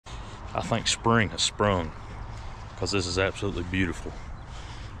I think spring has sprung, because this is absolutely beautiful.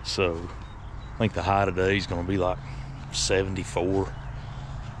 So I think the high today is going to be like 74,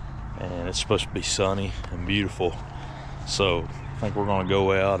 and it's supposed to be sunny and beautiful. So I think we're going to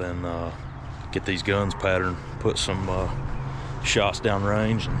go out and get these guns patterned, put some shots down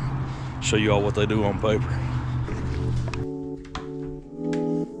range, and show you all what they do on paper.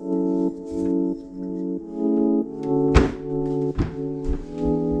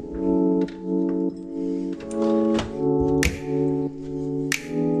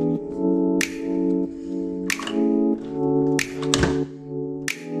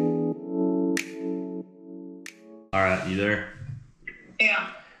 All right, you there? Yeah.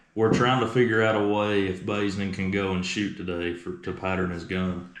 We're trying to figure out a way if Baisden can go and shoot today to pattern his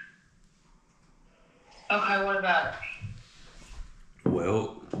gun. Okay, what about it?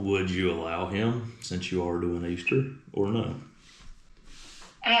 Well, would you allow him since you are doing Easter, or no?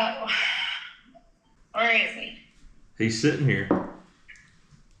 Where is he? He's sitting here.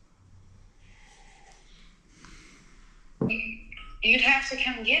 You'd have to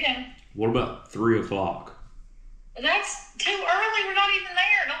come get him. What about 3 o'clock? That's too early. We're not even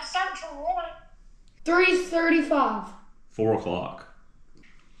there. Don't start till 1. 3:35. 4 o'clock.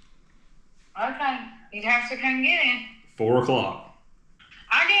 Okay. You'd have to come get him. 4 o'clock.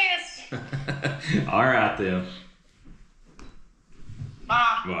 I guess. All right then.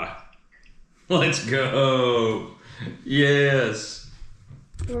 Bye. Bye. Let's go. Yes.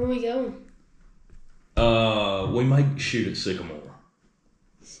 Where are we going? We might shoot at Sycamore.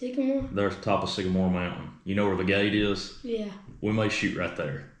 Sycamore? There's the top of Sycamore Mountain. You know where the gate is? Yeah. We may shoot right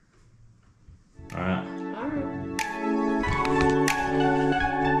there. All right. All right.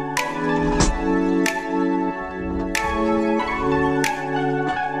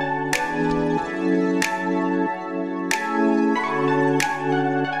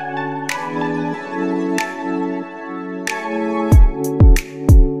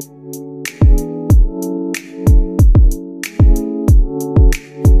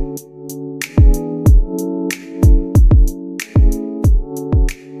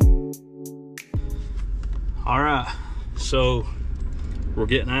 So we're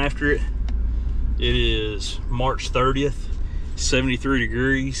getting after it. It is March 30th, 73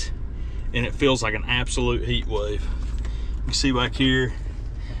 degrees, and it feels like an absolute heat wave. You can see back here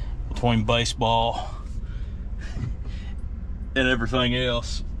between baseball and everything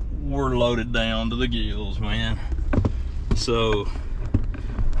else, we're loaded down to the gills, man. So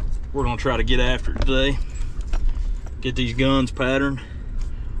we're gonna try to get after it today, get these guns patterned.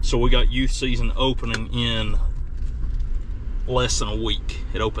 So we got youth season opening in less than a week.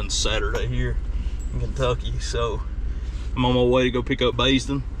 It opens Saturday here in Kentucky. So I'm on my way to go pick up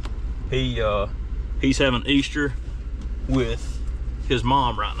Baisden. He's having Easter with his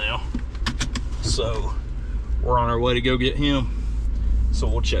mom right now. So we're on our way to go get him. So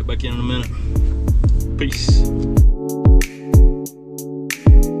we'll check back in a minute. Peace.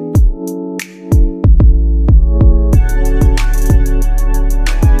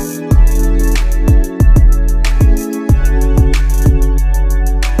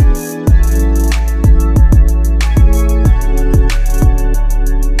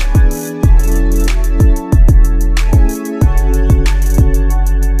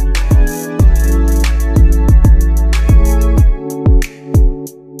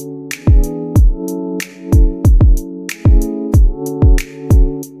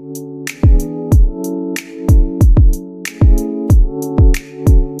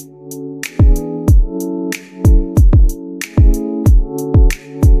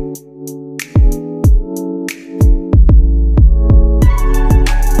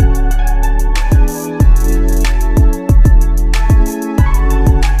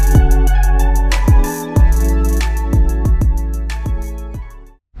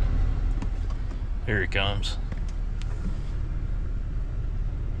 Here he comes.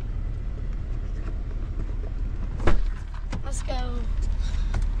 Let's go.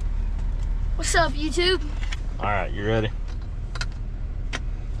 What's up, YouTube? All right, you ready?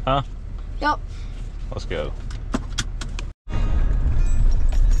 Huh? Yep. Let's go.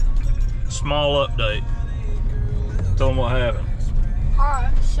 Small update. Tell them what happened.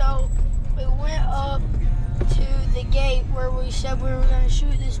 Alright, so we went up to the gate where we said we were going to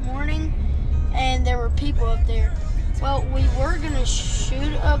shoot this morning, and there were people up there. Well, we were going to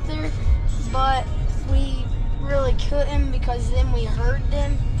shoot up there, but we really couldn't because then we heard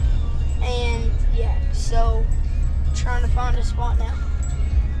them, and yeah, so trying to find a spot now.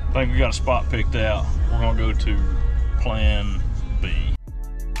 I think we got a spot picked out. We're gonna go to Plan B.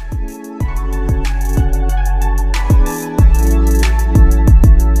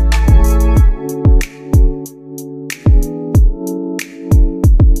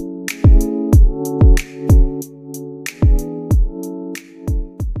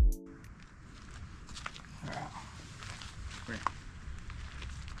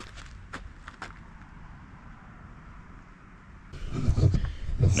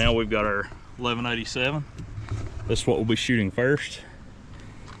 Now we've got our 1187. This is what we'll be shooting first.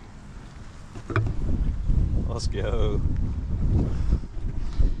 Let's go.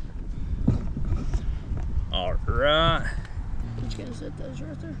 All right. I'm just gonna set those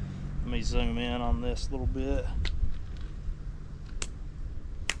right there. Let me zoom in on this a little bit.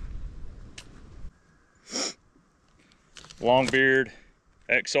 Longbeard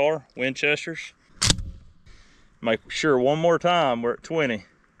XR Winchesters. Make sure one more time we're at 20.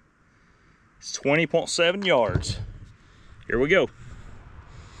 It's 20.7 yards. Here we go.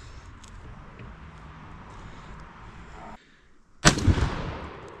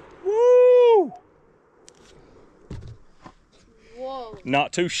 Woo! Whoa.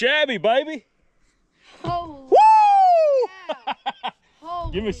 Not too shabby, baby. Holy Woo! cow.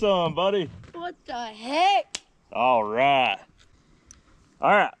 Holy, Give me some, buddy. what the heck? All right. All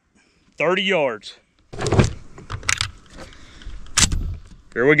right. 30 yards.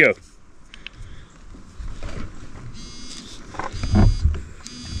 Here we go.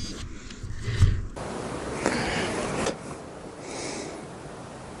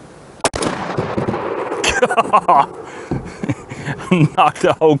 Knocked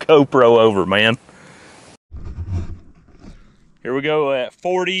the whole GoPro over, man. Here we go at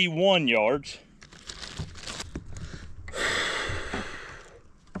 41 yards.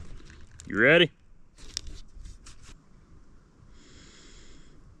 You ready?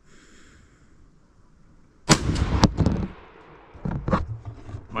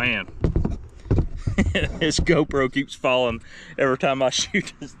 Man, this GoPro keeps falling every time I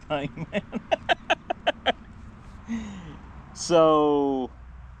shoot this thing, man. So,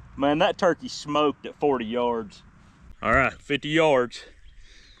 man, that turkey smoked at 40 yards. All right, 50 yards,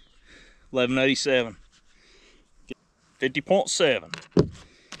 1187, 50.7.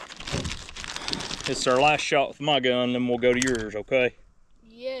 It's our last shot with my gun, then we'll go to yours, okay?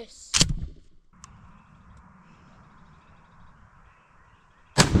 Yes.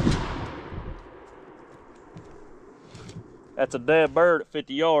 That's a dead bird at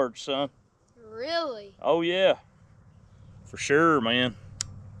 50 yards, son. Really? Oh yeah, for sure, man.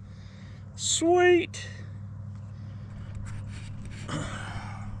 Sweet.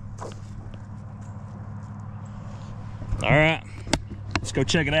 All right, let's go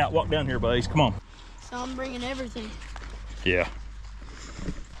check it out. Walk down here, buddies, come on. So I'm bringing everything. Yeah.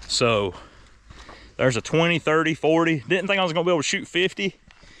 So there's a 20, 30, 40. Didn't think I was gonna be able to shoot 50,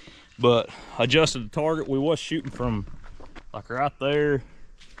 but adjusted the target. We was shooting from like right there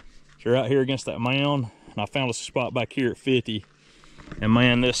to right here against that mound. And I found us a spot back here at 50. And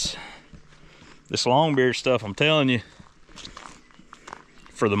man, this longbeard stuff, I'm telling you,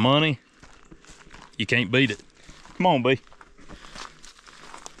 for the money, you can't beat it. Come on, B.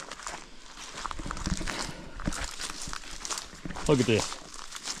 Look at this,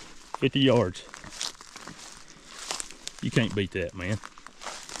 50 yards. You can't beat that, man.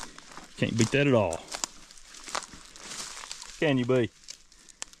 Can't beat that at all. Can you, B?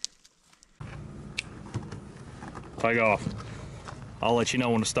 Take off. I'll let you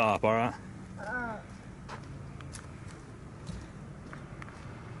know when to stop, all right?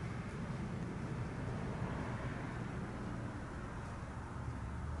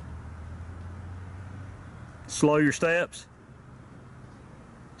 Slow your steps.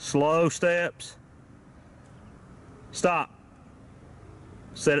 Slow steps. Stop.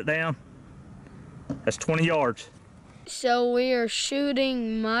 Set it down. That's 20 yards. So we are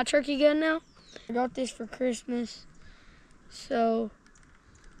shooting my turkey gun now. I got this for Christmas. So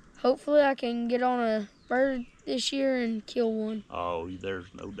hopefully I can get on a bird this year and kill one. Oh, there's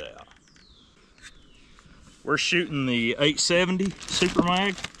no doubt. We're shooting the 870 Super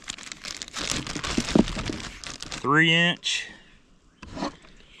Mag. 3-inch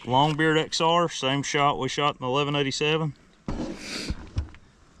Longbeard XR, same shot we shot in the 1187.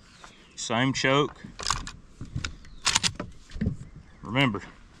 Same choke. Remember,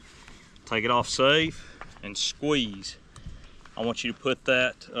 take it off safe and squeeze. I want you to put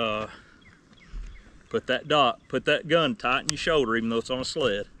that gun tight in your shoulder, even though it's on a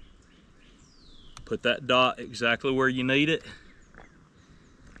sled. Put that dot exactly where you need it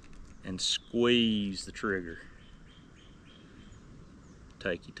and squeeze the trigger.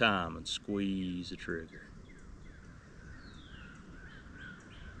 Take your time and squeeze the trigger.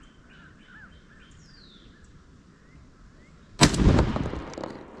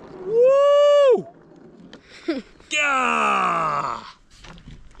 Woo! Gah!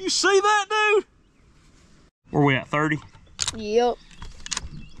 You see that, dude? Where we at, 30? Yep.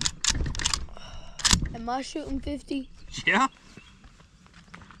 Am I shooting 50? Yeah.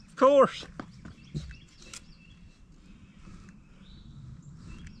 Of course.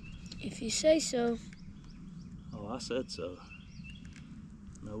 If you say so. Oh, I said so.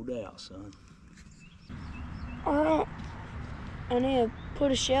 No doubt, son. Alright. I need to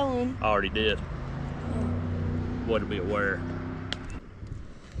put a shell in. I already did. Boy, to be aware.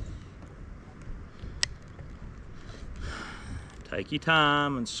 Take your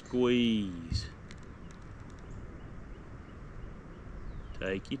time and squeeze.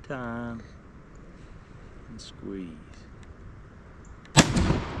 Take your time and squeeze.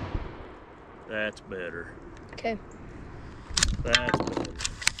 That's better. Okay. That's better.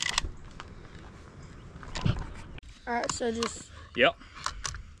 Alright, so just... Yep.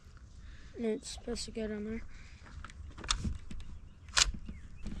 It's supposed to go down there.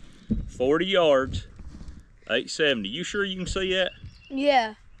 40 yards, 870. You sure you can see that?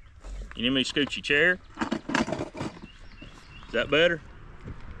 Yeah. You need me to scoot your chair? Is that better?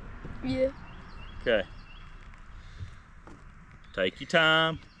 Yeah. Okay. Take your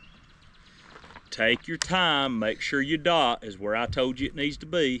time. Take your time. Make sure your dot is where I told you it needs to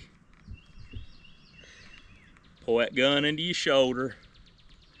be. Pull that gun into your shoulder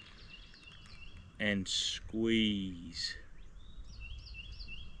and squeeze.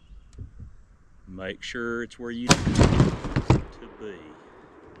 Make sure it's where you need it to be.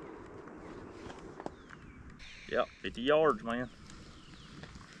 Yep, 50 yards, man.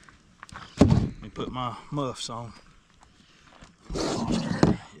 Let me put my muffs on. Yep, we're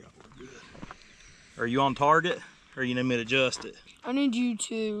good. Are you on target, or you need me to adjust it? I need you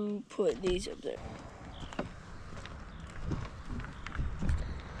to put these up there.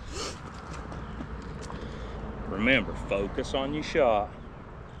 Remember, focus on your shot.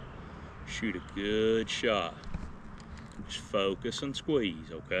 Shoot a good shot. Just focus and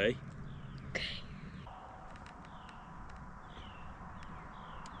squeeze, okay? Okay.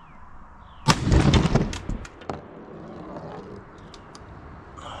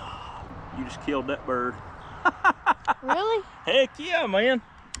 You just killed that bird. Really? Heck yeah, man.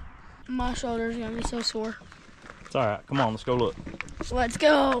 My shoulder's gonna be so sore. It's all right. Come on, let's go look. Let's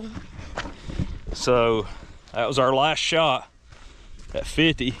go. So that was our last shot at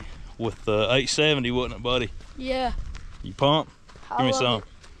 50 with the 870, wasn't it, buddy? Yeah. You pumped? Give me love some.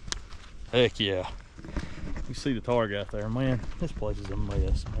 it. Heck yeah. You see the target out there, man. This place is a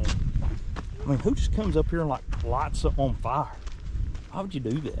mess, man. I mean, who just comes up here and like lights something on fire? Why would you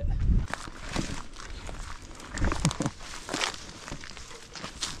do that?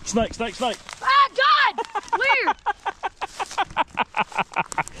 Snake, snake, snake. Ah, God! Where?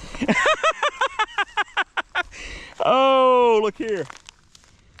 Oh, look here.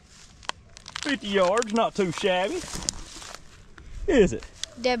 50 yards, not too shabby. Is it?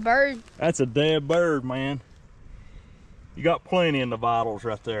 Dead bird. That's a dead bird, man. You got plenty in the vitals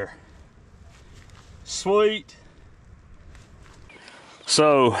right there. Sweet.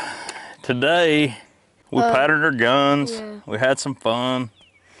 So, today we patterned our guns. Yeah. We had some fun.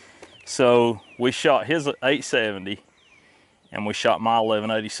 So, we shot his 870 and we shot my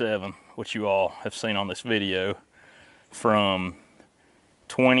 1187, which you all have seen on this video, from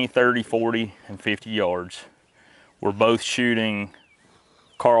 20, 30, 40, and 50 yards. We're both shooting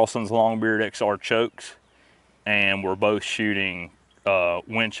Carlson's Longbeard XR chokes, and we're both shooting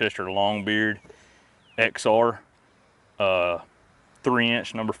Winchester Longbeard XR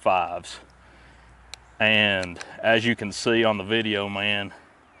 3-inch number 5s. And as you can see on the video, man,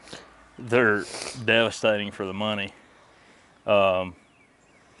 they're devastating for the money.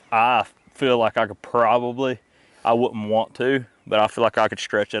 I feel like I could probably, I wouldn't want to, but I feel like I could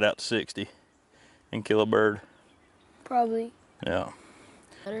stretch that out to 60 and kill a bird. Probably. Yeah.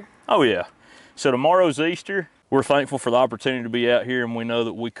 Better. Oh yeah. So tomorrow's Easter. We're thankful for the opportunity to be out here, and we know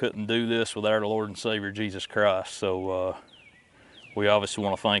that we couldn't do this without our Lord and Savior Jesus Christ. So we obviously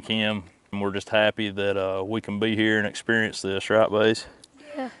want to thank Him, and we're just happy that we can be here and experience this, right, Baze?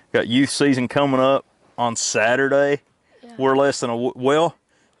 Yeah. Got youth season coming up on Saturday. Yeah. We're less than well,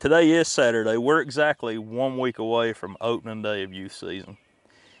 today is Saturday. We're exactly 1 week away from opening day of youth season,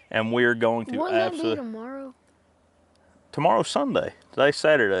 and we are going to What's that be tomorrow? Tomorrow's Sunday. Today's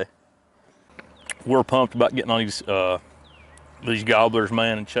Saturday. We're pumped about getting on these gobblers,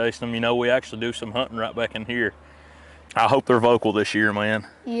 man, and chasing them. You know, we actually do some hunting right back in here. I hope they're vocal this year, man.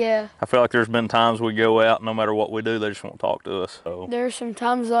 Yeah. I feel like there's been times we go out, no matter what we do, they just won't talk to us. So. There's some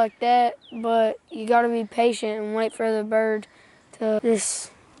times like that, but you got to be patient and wait for the bird to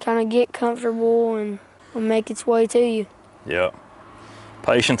just kind of get comfortable and make its way to you. Yeah.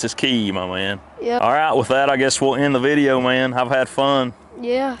 Patience is key, my man. Yep. All right, with that, I guess we'll end the video, man. I've had fun.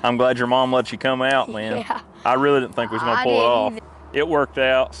 Yeah. I'm glad your mom let you come out, man. Yeah. I really didn't think we was going to I pull it off. didn't It worked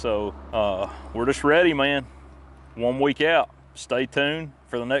out, so we're just ready, man. 1 week out. stay tuned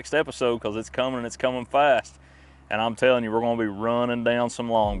for the next episode because it's coming and it's coming fast. And I'm telling you, we're going to be running down some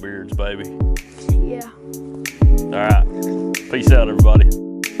longbeards, baby. Yeah. All right. Peace out, everybody.